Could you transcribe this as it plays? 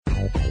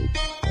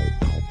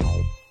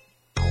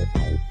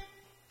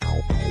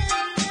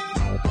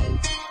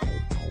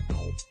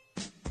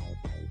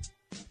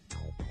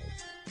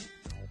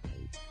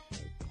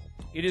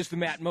It is the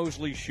Matt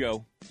Mosley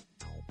Show,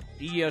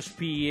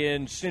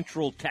 ESPN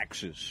Central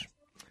Texas,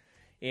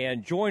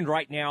 and joined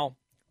right now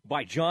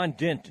by John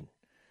Denton,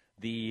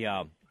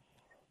 the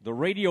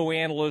radio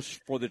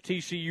analyst for the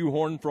TCU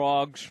Horned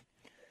Frogs.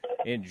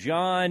 And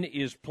John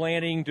is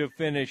planning to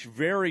finish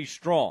very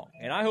strong,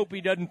 and I hope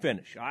he doesn't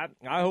finish. I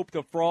hope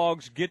the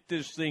Frogs get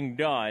this thing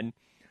done,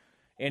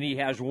 and he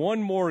has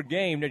one more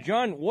game. Now,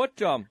 John,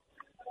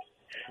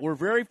 we're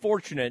very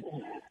fortunate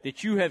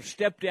that you have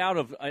stepped out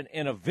of an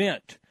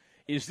event.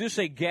 Is this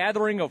a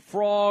gathering of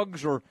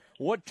frogs, or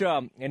what?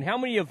 And how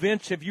many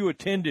events have you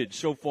attended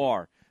so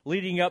far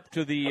leading up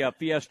to the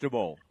Fiesta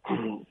Bowl?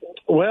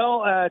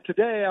 Well,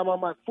 today I'm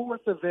on my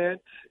fourth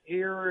event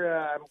here.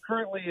 I'm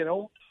currently in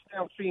Old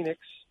Town Phoenix,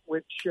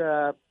 which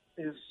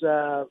is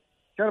kind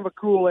of a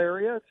cool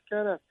area. It's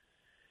kind of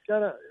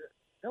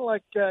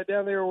like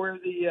down there where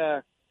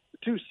the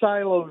two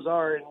silos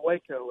are in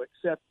Waco,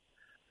 except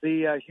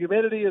the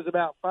humidity is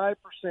about 5%,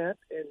 and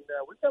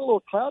we've got a little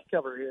cloud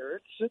cover here.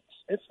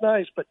 It's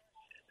nice, but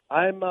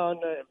I'm on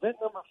event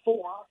number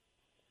 4,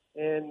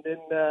 and then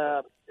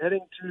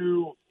heading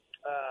to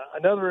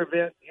another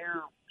event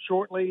here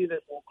shortly that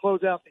will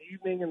close out the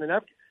evening, and then I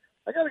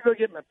got to go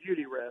get my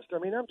beauty rest. I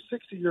mean, I'm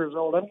 60 years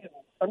old. I'm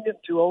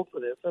getting too old for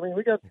this. I mean,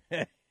 we got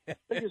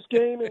biggest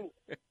game in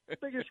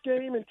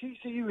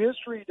TCU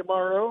history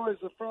tomorrow as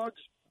the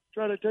Frogs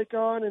try to take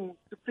on and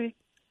defeat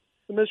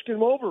the Michigan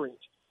Wolverines.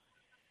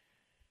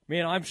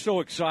 Man, I'm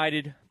so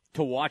excited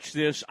to watch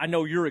this. I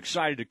know you're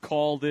excited to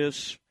call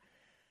this.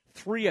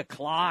 3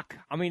 o'clock.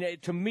 I mean,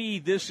 to me,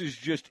 this is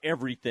just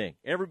everything.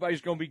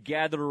 Everybody's going to be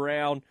gathered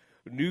around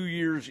New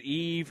Year's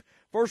Eve.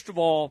 First of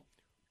all,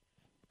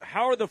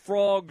 how are the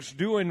Frogs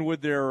doing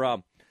with their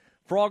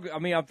frog? I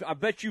mean, I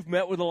bet you've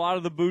met with a lot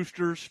of the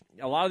boosters.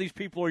 A lot of these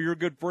people are your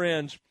good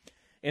friends,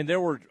 and there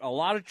were a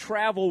lot of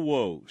travel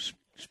woes,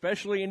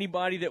 especially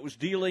anybody that was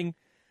dealing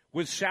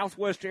with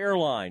Southwest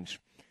Airlines.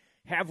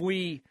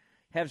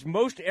 Has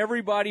most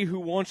everybody who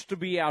wants to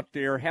be out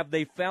there, have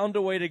they found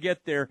a way to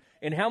get there?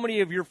 And how many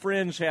of your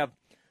friends have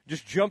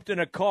just jumped in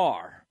a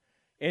car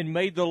and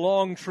made the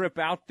long trip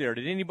out there?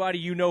 Did anybody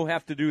you know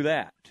have to do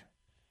that?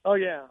 Oh,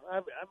 yeah. I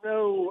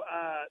know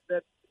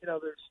that,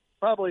 there's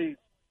probably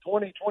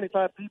 20,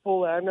 25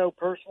 people that I know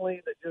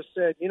personally that just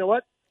said, you know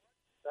what,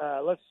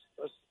 let's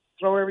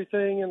throw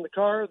everything in the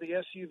car,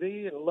 the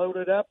SUV, and load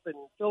it up and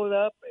fill it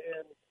up,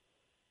 and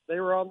they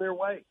were on their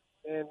way.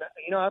 And,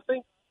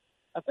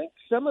 I think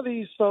some of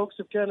these folks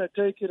have kind of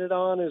taken it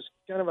on as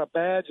kind of a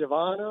badge of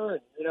honor.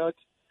 And,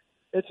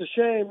 it's a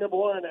shame. Number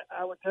one,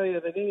 I would tell you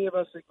that any of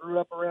us that grew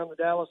up around the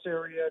Dallas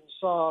area and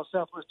saw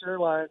Southwest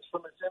Airlines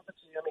from its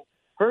infancy, I mean,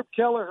 Herb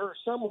Kelleher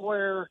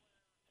somewhere,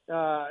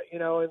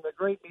 in the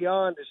great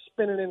beyond is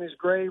spinning in his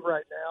grave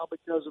right now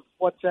because of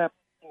what's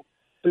happening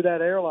to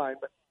that airline.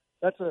 But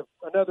that's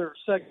another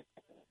segment.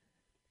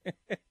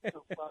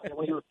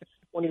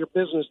 one of your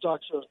business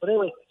talk shows. But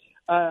anyway,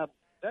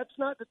 that's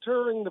not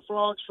deterring the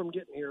Frogs from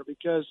getting here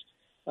because,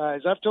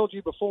 as I've told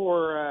you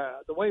before,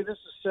 the way this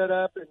is set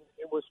up and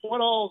with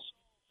what all's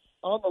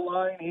on the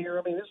line here,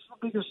 I mean, this is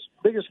the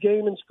biggest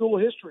game in school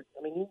history.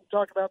 I mean, you can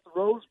talk about the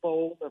Rose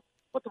Bowl.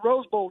 What the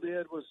Rose Bowl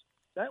did was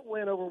that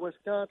win over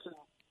Wisconsin,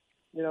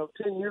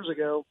 10 years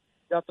ago,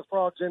 got the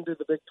Frogs into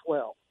the Big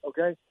 12,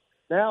 okay?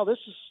 Now the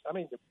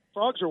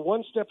Frogs are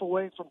one step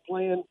away from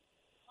playing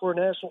for a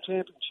national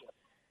championship.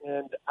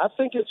 And I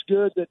think it's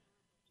good that,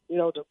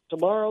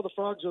 tomorrow the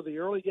Frogs are the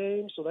early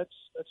game, so that's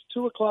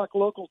 2 o'clock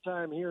local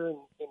time here in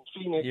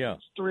Phoenix. Yeah.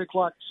 It's 3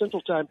 o'clock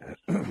Central time.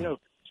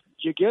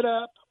 You get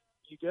up,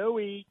 you go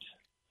eat,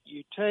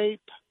 you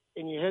tape,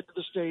 and you head to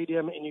the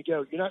stadium, and you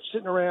go. You're not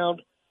sitting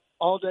around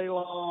all day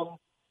long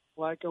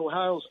like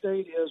Ohio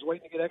State is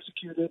waiting to get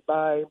executed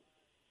by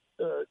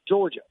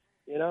Georgia.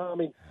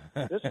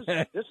 This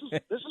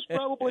is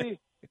probably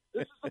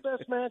the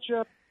best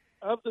matchup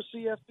of the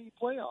CFP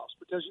playoffs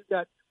because you've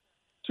got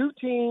two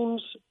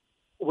teams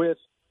with,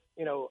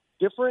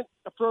 different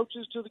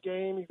approaches to the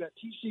game. You've got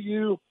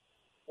TCU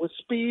with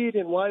speed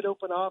and wide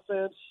open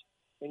offense,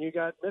 and you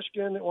got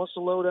Michigan that wants to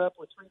load up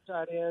with 3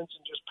 tight ends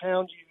and just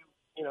pound you,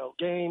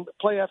 game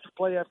play after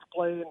play after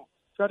play and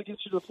try to get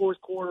you to the fourth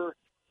quarter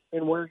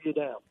and wear you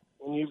down.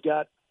 And you've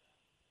got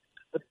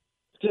the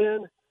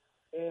 10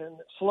 and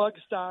slug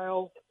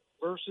style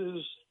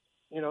versus,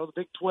 the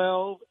Big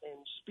 12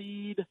 and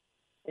speed,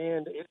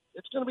 and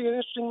it's going to be an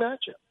interesting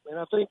matchup. And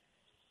I think,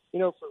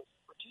 for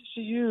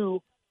TCU,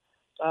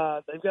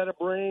 they've got to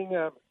bring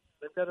an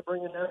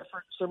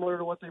effort similar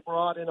to what they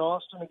brought in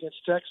Austin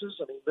against Texas.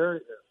 I mean,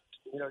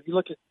 you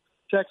look at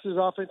Texas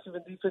offensive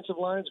and defensive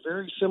lines,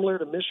 very similar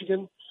to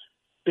Michigan,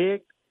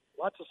 big,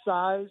 lots of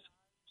size,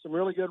 some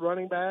really good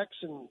running backs,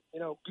 and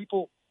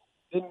people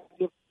didn't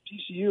give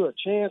TCU a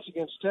chance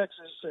against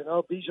Texas. And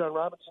Bijan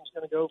Robinson's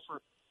going to go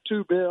for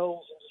 2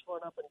 bills and just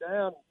run up and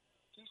down.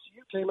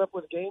 TCU came up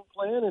with a game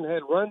plan and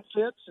had run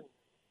fits, and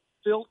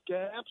filled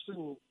gaps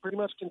and pretty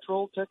much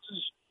controlled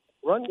Texas'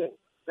 run game.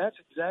 That's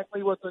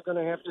exactly what they're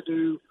going to have to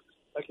do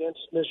against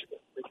Michigan,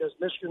 because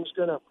Michigan's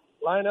going to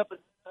line up and,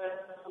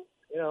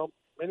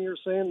 many are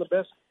saying the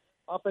best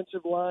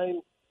offensive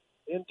line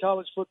in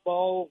college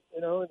football,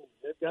 and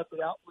they've got the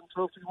Outland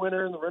Trophy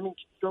winner and the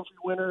Remington Trophy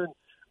winner, and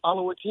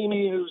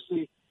Alawatimi, who's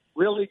the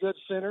really good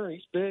center.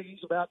 He's big.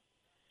 He's about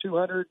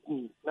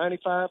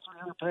 295,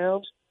 300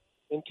 pounds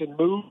and can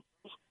move.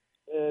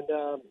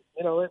 And,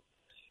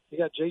 you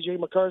got J.J.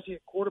 McCarthy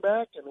at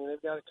quarterback. I mean,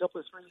 they've got a couple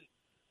of three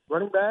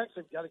running backs.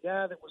 They've got a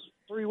guy that was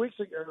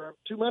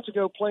 2 months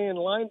ago playing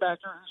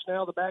linebacker who's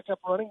now the backup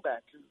running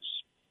back who's,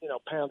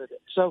 pounded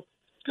it. So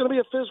it's going to be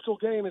a physical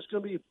game. It's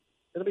going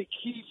to be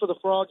key for the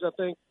Frogs, I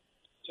think,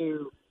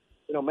 to,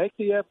 make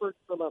the effort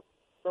from a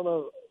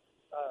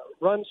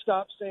run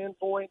stop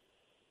standpoint.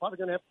 Probably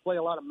going to have to play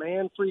a lot of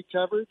man-free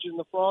coverage, and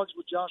the Frogs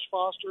with Josh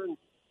Foster and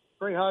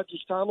Trey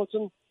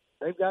Hodges-Tomlinson,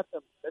 they've got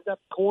the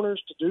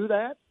corners to do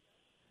that.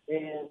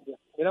 And,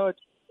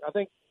 I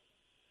think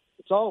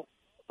it's all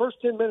 – the first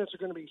 10 minutes are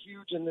going to be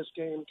huge in this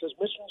game because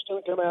Michigan's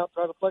going to come out,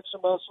 try to flex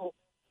some muscle.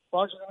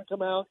 Frogs are going to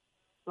come out,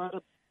 try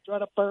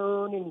to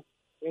burn and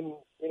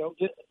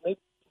make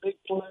a big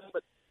play.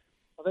 But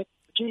I think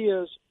the key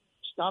is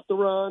stop the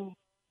run,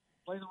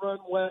 play the run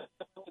well,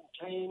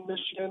 contain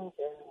Michigan,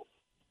 and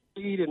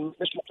lead and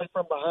Michigan play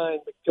from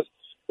behind, because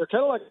they're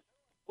kind of like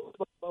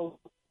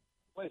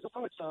plays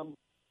some,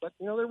 but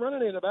they're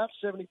running it about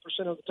 70%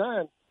 of the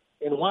time.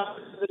 And why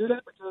do they do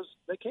that? Because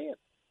they can.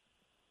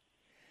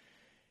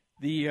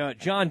 The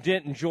John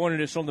Denton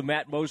joining us on the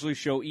Matt Mosley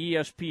Show,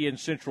 ESPN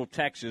Central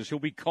Texas. He'll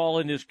be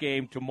calling this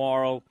game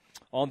tomorrow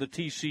on the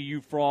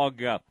TCU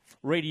Frog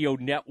Radio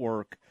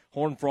Network,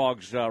 Horned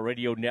Frogs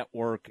Radio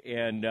Network,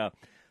 and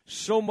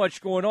so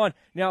much going on.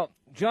 Now,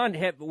 John,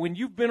 when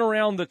you've been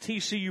around the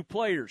TCU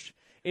players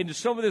into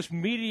some of this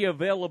media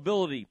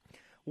availability,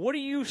 what do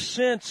you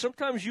sense?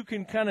 Sometimes you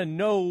can kind of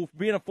know,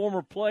 being a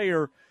former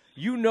player,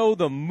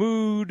 the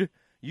mood.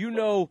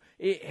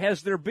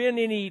 Has there been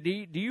any,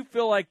 do you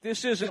feel like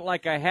this isn't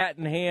like a hat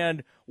in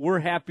hand, we're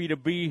happy to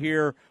be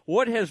here?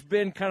 What has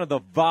been kind of the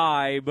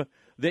vibe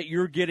that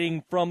you're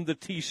getting from the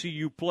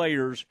TCU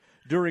players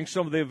during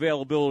some of the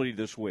availability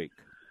this week?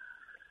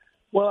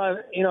 Well,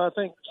 I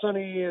think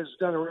Sonny has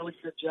done a really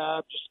good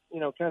job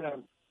just, kind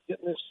of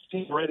getting this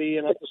team ready,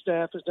 and the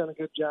staff has done a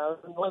good job.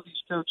 And a lot of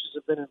these coaches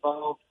have been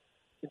involved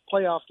in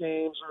playoff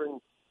games or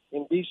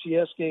in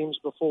BCS games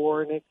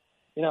before, and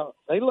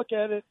they look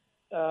at it,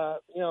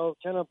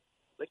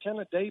 they kind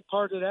of day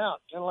parted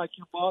out, kind of like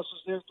your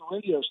bosses there at the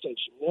radio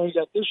station. You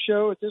got this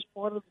show at this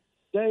part of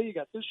the day, you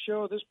got this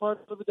show at this part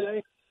of the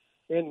day,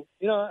 and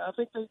I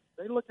think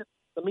they look at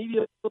the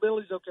media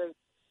abilities. Okay,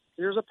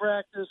 here's a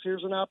practice,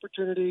 here's an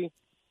opportunity.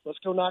 Let's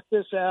go knock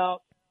this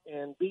out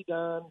and be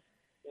done,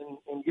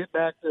 and get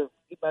back to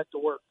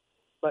work.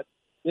 But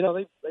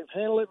they've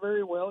handled it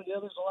very well. Yeah,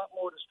 there's a lot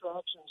more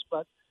distractions,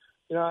 but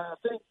I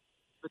think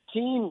the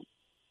team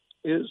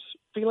is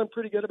feeling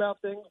pretty good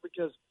about things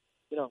because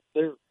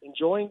they're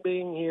enjoying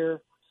being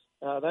here.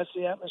 That's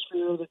the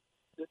atmosphere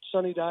that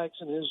Sonny Dykes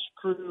and his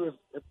crew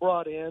have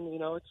brought in.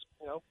 It's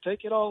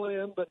take it all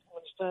in, but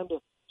when it's time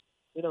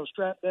to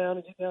strap down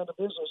and get down to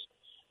business,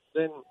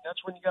 then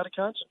that's when you got to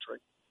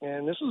concentrate.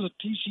 And this is a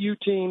TCU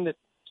team that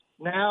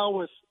now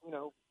with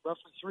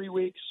roughly 3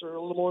 weeks or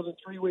a little more than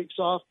 3 weeks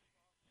off,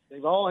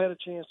 they've all had a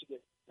chance to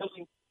get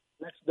healthy.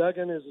 Max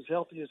Duggan is as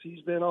healthy as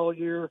he's been all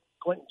year.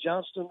 Quentin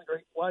Johnston, the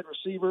great wide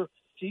receiver,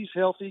 he's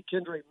healthy.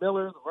 Kendra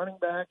Miller, the running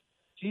back,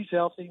 he's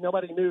healthy.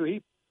 Nobody knew.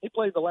 He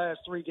played the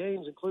last 3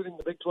 games, including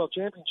the Big 12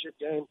 championship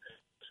game,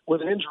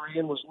 with an injury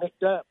and was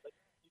nicked up. But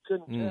you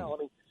couldn't tell. I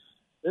mean,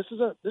 this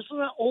is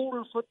an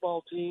older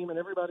football team, and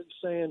everybody's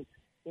saying,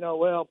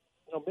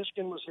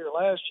 Michigan was here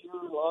last year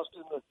and lost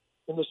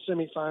in the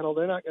semifinal.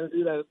 They're not going to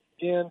do that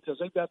again because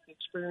they've got the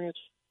experience.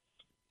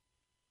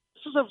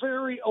 This is a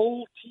very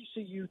old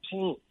TCU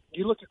team.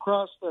 You look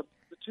across the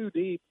two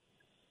deep,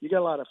 you got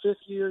a lot of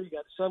fifth year. You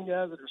got some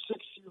guys that are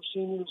 6th-year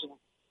seniors. And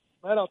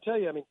Matt, I'll tell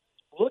you, I mean,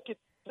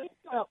 think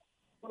about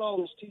what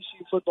all this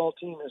TCU football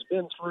team has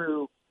been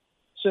through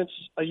since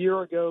a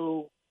year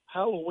ago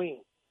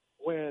Halloween,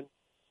 when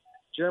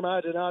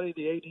Jeremiah Donati,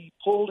 the AD,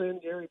 pulled in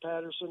Gary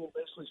Patterson and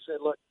basically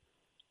said, look,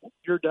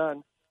 you're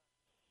done.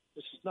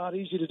 This is not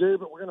easy to do,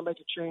 but we're going to make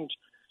a change.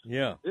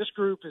 Yeah. This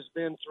group has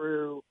been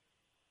through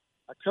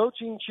a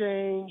coaching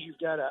change. You've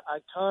got an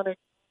iconic,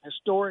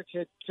 historic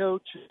head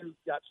coach who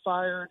got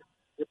fired.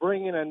 You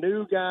bring in a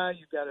new guy.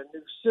 You've got a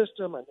new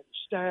system, a new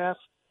staff.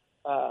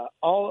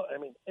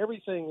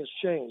 Everything has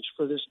changed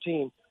for this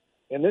team.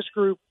 And this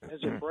group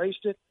has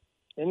embraced it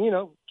and,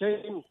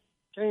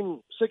 came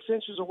 6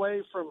 inches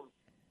away from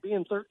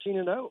being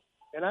 13-0.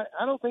 And I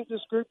don't think this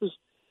group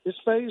is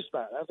fazed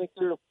by it. I think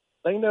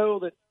they know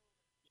that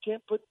you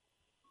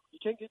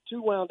can't get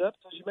too wound up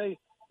because you may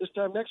this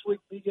time next week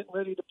be getting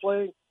ready to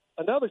play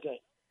another game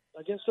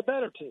against a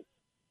better team.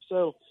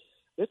 So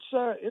it's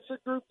a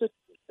group that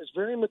is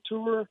very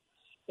mature,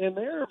 and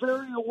they're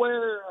very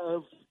aware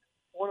of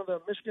one of the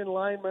Michigan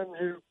linemen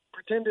who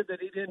pretended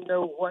that he didn't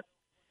know what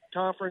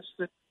conference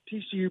that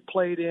TCU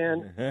played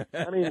in.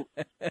 I mean,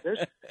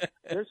 there's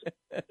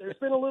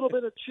been a little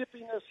bit of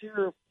chippiness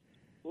here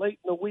late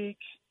in the week,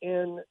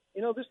 and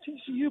this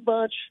TCU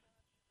bunch.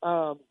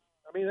 I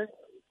mean,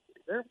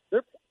 they're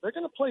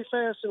going to play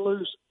fast and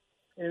loose,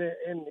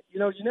 and you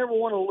never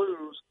want to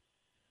lose,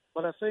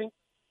 but I think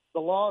the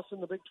loss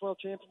in the Big 12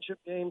 championship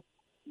game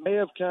may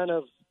have kind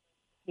of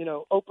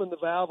opened the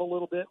valve a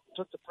little bit, and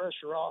took the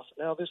pressure off.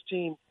 Now this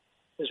team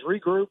is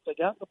regrouped. They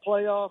got in the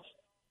playoff,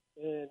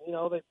 and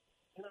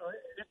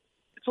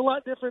it's a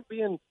lot different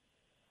being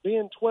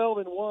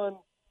 12-1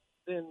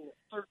 than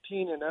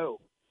 13-0.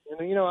 And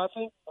I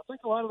think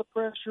a lot of the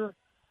pressure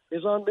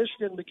is on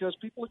Michigan because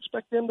people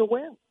expect them to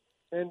win.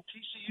 And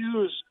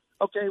TCU is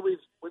okay.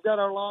 We've got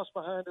our loss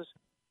behind us.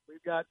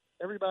 We've got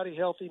everybody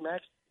healthy.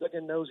 Max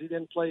Duggan knows he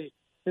didn't play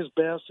his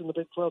best in the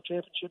Big 12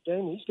 championship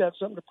game. He's got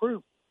something to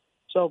prove.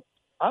 So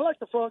I like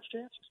the Frogs'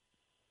 chances.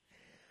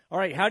 All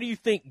right. How do you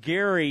think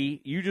Gary?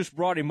 You just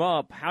brought him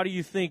up. How do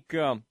you think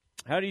the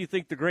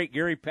great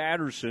Gary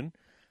Patterson?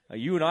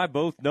 You and I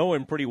both know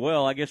him pretty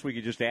well. I guess we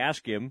could just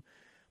ask him.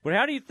 But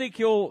how do you think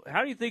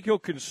he'll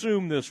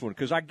consume this one?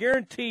 Because I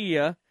guarantee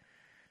you,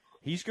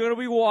 he's going to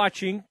be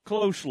watching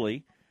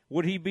closely.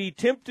 Would he be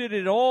tempted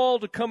at all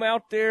to come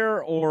out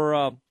there,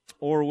 or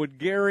would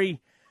Gary?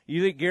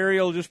 You think Gary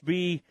will just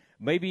be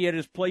maybe at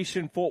his place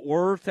in Fort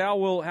Worth? How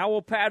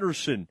will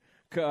Patterson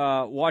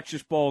watch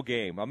this ball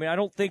game? I mean, I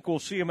don't think we'll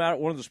see him out at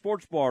one of the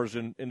sports bars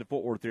in the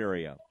Fort Worth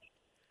area.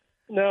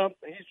 No,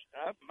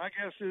 my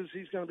guess is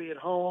he's going to be at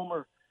home,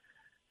 or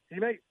he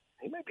may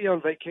be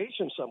on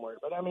vacation somewhere.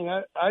 But I mean,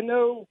 I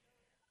know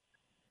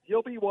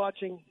he'll be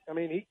watching. I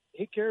mean,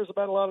 he cares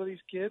about a lot of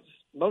these kids.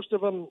 Most of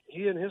them,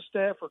 he and his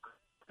staff are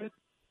good.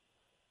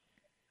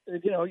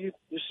 And,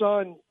 you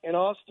saw in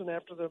Austin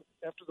after the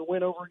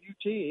win over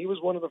UT, he was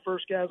one of the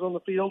first guys on the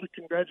field to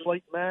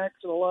congratulate Max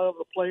and a lot of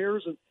the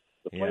players, and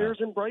the players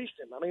embraced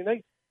him. I mean,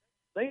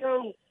 they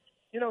know,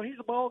 he's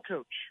a ball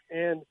coach,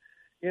 and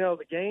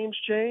the game's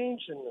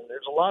changed, and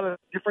there's a lot of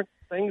different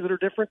things that are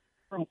different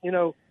from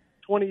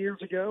 20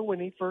 years ago when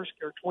he first,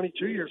 or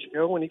 22 years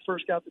ago when he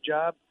first got the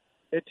job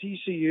at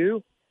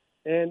TCU.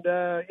 And,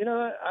 I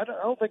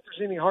don't think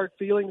there's any hard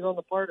feelings on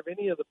the part of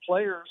any of the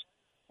players.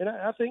 And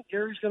I think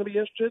Gary's going to be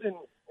interested, and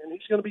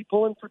he's going to be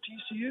pulling for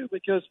TCU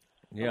because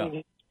I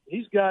mean,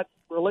 he's got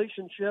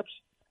relationships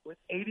with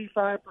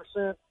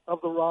 85%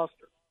 of the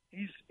roster.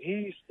 He's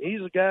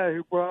a guy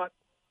who brought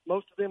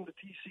most of them to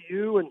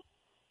TCU, and,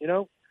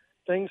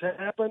 things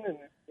happen, and,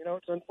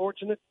 it's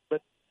unfortunate.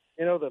 But,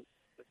 the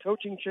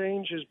coaching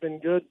change has been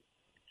good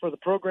for the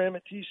program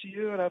at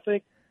TCU, and I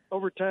think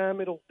over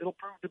time it'll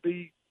prove to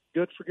be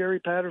good for Gary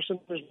Patterson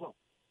as well.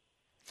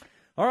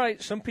 All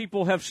right, some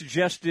people have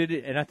suggested,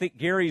 and I think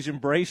Gary's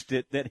embraced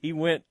it, that he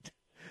went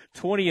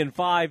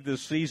 20-5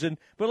 this season.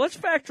 But let's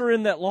factor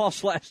in that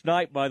loss last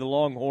night by the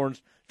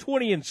Longhorns,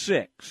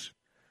 20-6.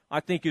 I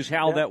think is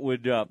how that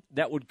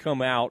would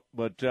come out.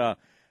 But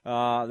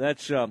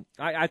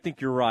I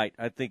think you're right.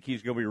 I think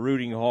he's going to be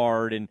rooting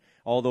hard, and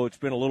although it's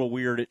been a little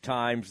weird at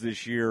times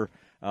this year,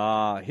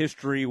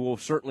 history will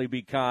certainly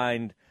be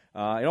kind. It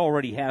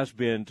already has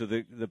been to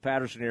the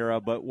Patterson era,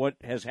 but what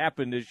has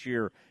happened this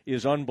year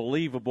is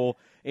unbelievable.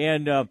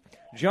 And,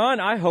 John,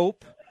 I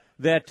hope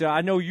that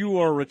I know you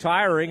are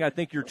retiring. I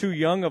think you're too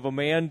young of a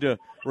man to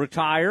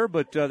retire,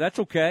 but that's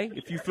okay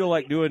if you feel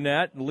like doing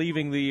that and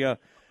leaving the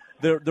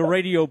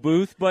radio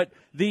booth. But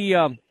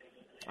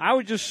I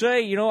would just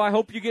say, I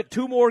hope you get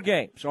 2 more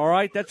games, all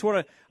right? That's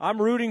what I'm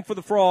rooting for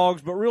the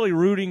Frogs, but really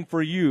rooting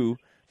for you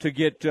to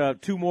get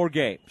 2 more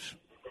games.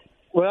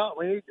 Well,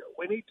 we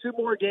need 2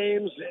 more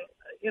games.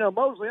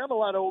 Mosley, I'm a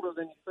lot older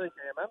than you think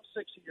I am. I'm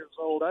 60 years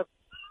old.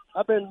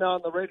 I've been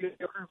on the radio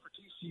crew for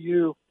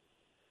TCU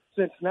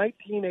since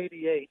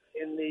 1988.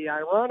 And the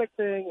ironic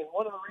thing, and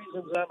one of the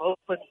reasons I'm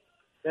hoping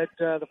that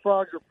the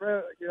Frogs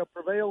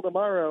prevail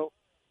tomorrow,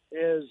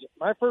 is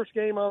my first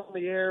game on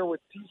the air with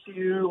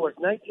TCU was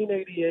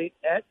 1988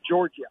 at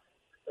Georgia,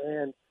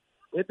 and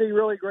it'd be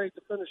really great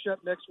to finish up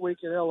next week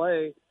in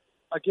LA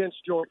against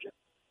Georgia.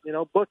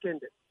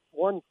 Bookend it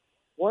 1-1,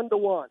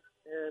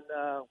 and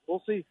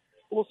we'll see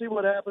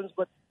what happens.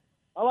 But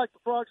I like the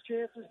Frogs'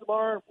 chances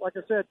tomorrow. Like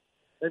I said,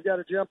 they've got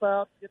to jump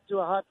out, get to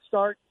a hot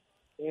start,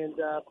 and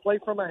play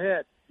from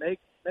ahead. Make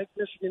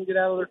Michigan get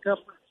out of their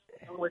comfort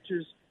zone, which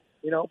is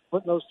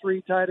putting those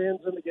 3 tight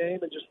ends in the game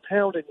and just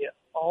pounding you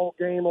all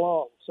game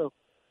long. So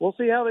we'll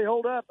see how they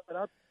hold up. But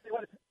I'll tell you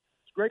what,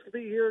 it's great to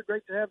be here,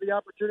 great to have the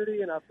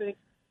opportunity, and I think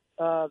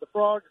the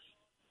Frogs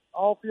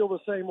all feel the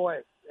same way.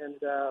 And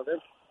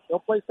they'll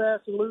play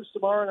fast and loose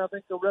tomorrow, and I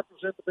think they'll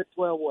represent the Big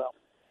 12 well.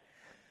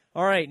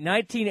 All right,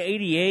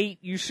 1988,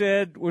 you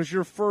said, was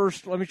your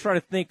first. Let me try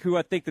to think who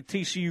I think the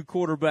TCU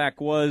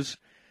quarterback was.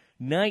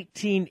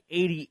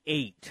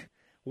 1988.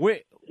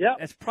 Yep.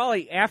 That's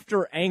probably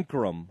after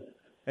Ankrum.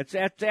 It's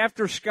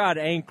after Scott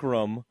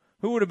Ankrum.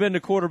 Who would have been the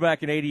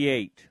quarterback in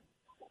 88?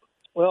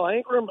 Well,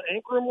 Ankrum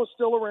was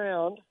still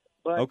around,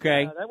 but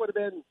okay. That would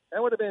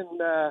have been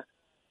the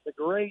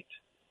great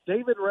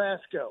David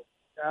Rasco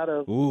out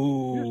of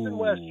Houston,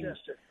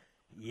 Westchester.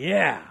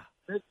 Yeah.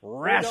 Big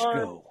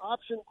Rasco.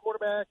 option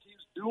quarterback. He's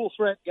a dual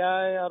threat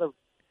guy out of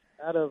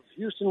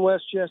Houston,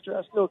 Westchester.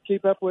 I still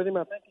keep up with him.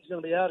 I think he's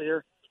going to be out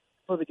here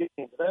for the game.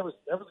 But that was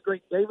a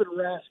great David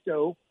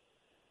Rasco.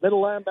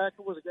 Middle linebacker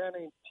was a guy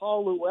named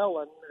Paul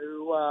Llewellyn,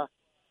 who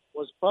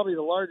was probably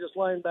the largest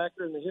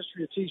linebacker in the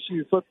history of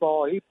TCU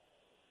football. He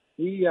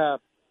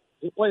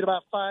played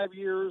about 5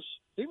 years.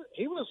 He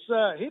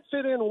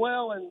fit in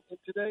well in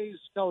today's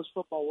college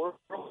football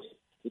world.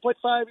 He played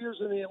 5 years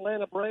in the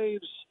Atlanta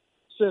Braves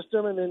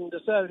system, and then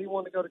decided he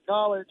wanted to go to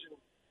college and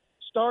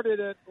started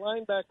at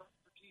linebacker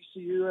for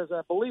TCU as,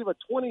 I believe, a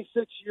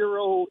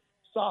 26-year-old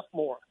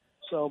sophomore.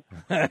 So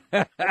that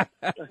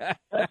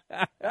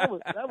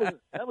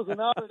was an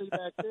oddity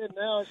back then.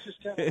 Now it's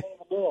just kind of on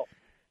the ball.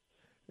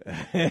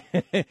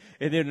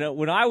 And then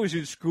when I was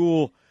in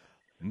school,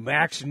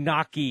 Max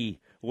Nocky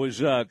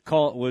was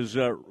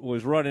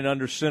running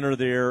under center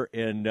there,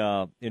 and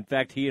in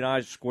fact, he and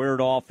I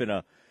squared off in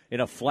a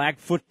flag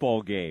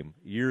football game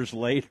years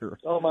later.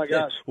 Oh my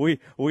gosh! We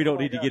don't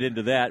need to get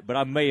into that, but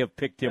I may have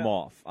picked him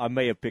off. I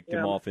may have picked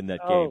him off in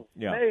that game.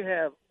 Yeah, may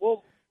have.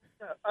 We'll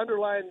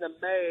underline the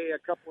may a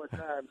couple of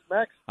times.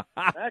 Max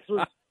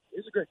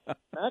he's a great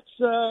Max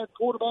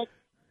quarterback.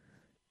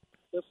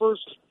 Their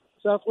first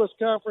Southwest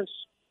Conference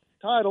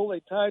title. They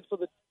tied for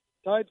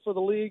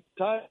the league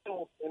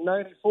title in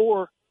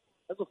 '94.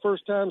 That's the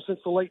first time since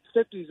the late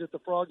 '50s that the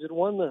Frogs had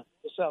won the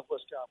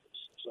Southwest Conference.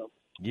 So.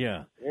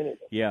 Yeah, anyway.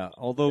 Yeah.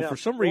 Although for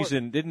some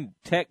reason didn't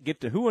Tech get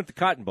to who went to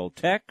Cotton Bowl?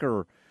 Tech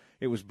or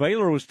it was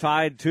Baylor was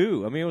tied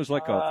too. I mean, it was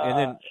like and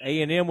then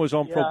A&M was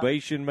on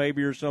probation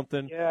maybe or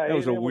something. Yeah, that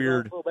was a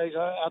weird.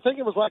 I think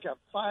it was like a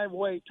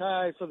 5-way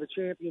tie for the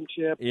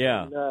championship.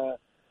 Yeah, and,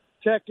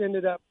 Tech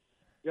ended up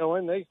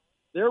going.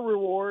 Their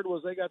reward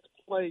was they got to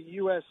play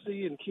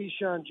USC and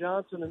Keyshawn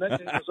Johnson, and that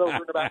game was over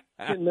in about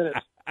 10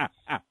 minutes.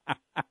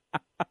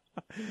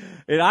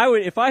 And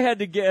if I had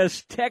to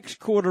guess, Tech's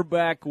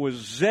quarterback was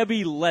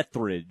Zebby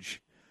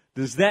Lethridge.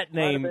 Does that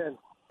name?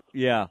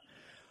 Yeah.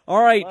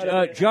 All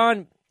right,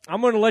 John,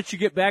 I'm going to let you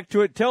get back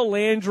to it. Tell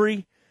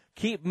Landry,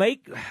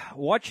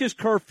 watch his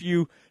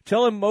curfew.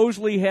 Tell him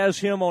Mosley has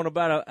him on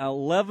about a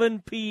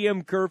 11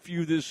 p.m.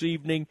 curfew this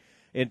evening,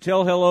 and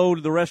tell hello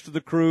to the rest of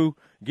the crew.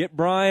 Get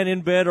Brian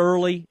in bed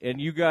early, and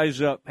you guys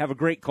have a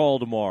great call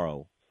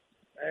tomorrow.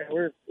 Hey,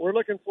 we're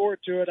looking forward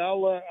to it.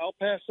 I'll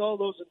pass all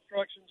those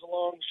instructions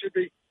along. Should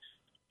be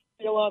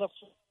a lot of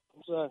fun.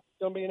 It's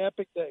going to be an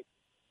epic day.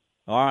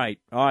 All right.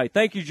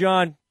 Thank you,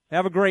 John.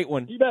 Have a great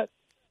one. You bet.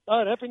 All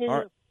right. Happy New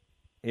Year.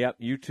 Yep,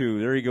 you too.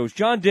 There he goes.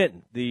 John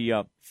Denton,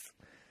 the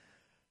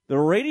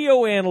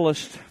radio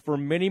analyst for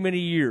many, many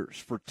years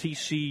for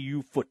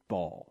TCU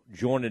football,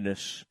 joining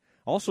us.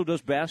 Also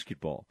does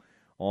basketball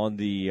on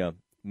the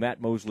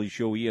Matt Mosley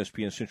Show,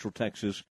 ESPN Central Texas.